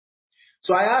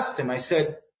So I asked him, I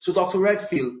said, so Dr.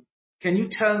 Redfield, can you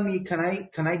tell me, can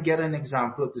I get an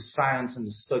example of the science and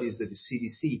the studies that the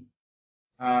CDC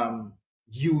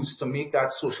used to make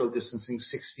that social distancing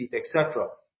 6 feet, etc.?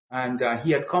 And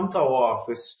he had come to our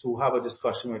office to have a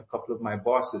discussion with a couple of my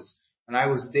bosses, and I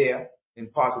was there in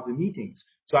part of the meetings.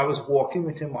 So I was walking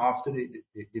with him after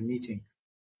the meeting,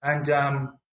 and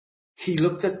he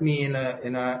looked at me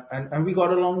and we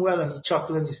got along well, and he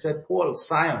chuckled and he said, Paul,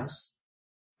 science,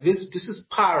 this is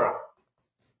para.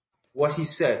 What he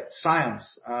said,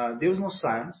 science. There was no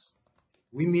science.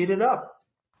 We made it up.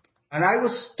 And I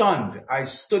was stunned. I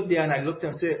stood there and I looked at him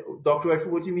and said, Dr.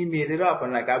 Redfield, what do you mean made it up?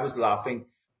 And like I was laughing.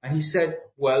 And he said,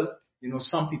 well,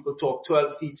 some people talk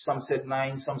 12 feet, some said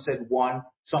 9, some said 1,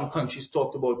 some countries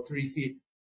talked about 3 feet.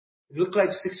 It looked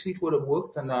like 6 feet would have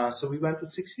worked, and so we went with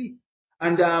 6 feet.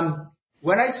 And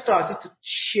when I started to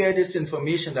share this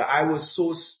information, that I was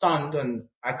so stunned and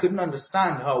I couldn't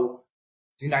understand how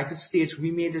the United States,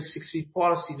 we made a 6 feet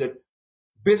policy that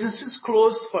businesses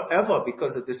closed forever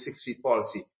because of the 6 feet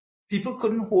policy. People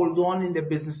couldn't hold on in their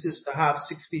businesses to have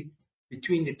 6 feet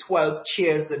between the 12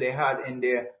 chairs that they had in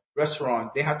their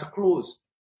restaurant. They had to close.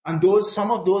 And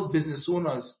some of those business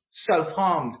owners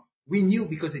self-harmed. We knew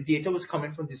because the data was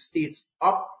coming from the States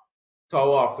up to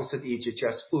our office at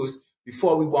HHS first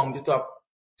before we wound it up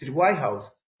to the White House.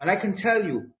 And I can tell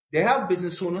you, they have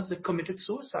business owners that committed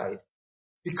suicide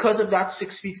because of that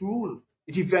 6 feet rule.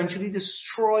 It eventually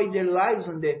destroyed their lives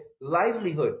and their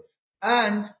livelihood.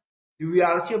 And the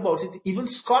reality about it, even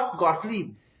Scott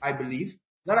Gottlieb, I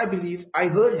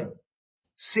heard him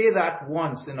say that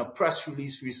once in a press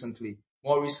release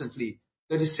more recently,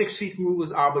 that the 6 feet rule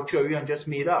was arbitrary and just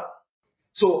made up.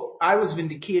 So I was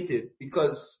vindicated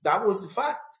because that was the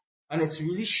fact. And it's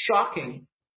really shocking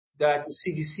that the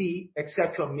CDC,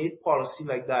 etc., made policy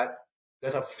like that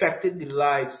affected the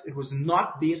lives. It was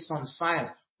not based on science.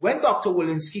 When Dr.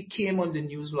 Walensky came on the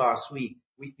news last week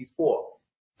before,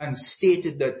 and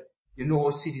stated that,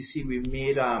 CDC, we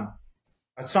made,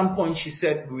 at some point she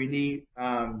said really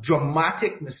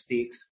dramatic mistakes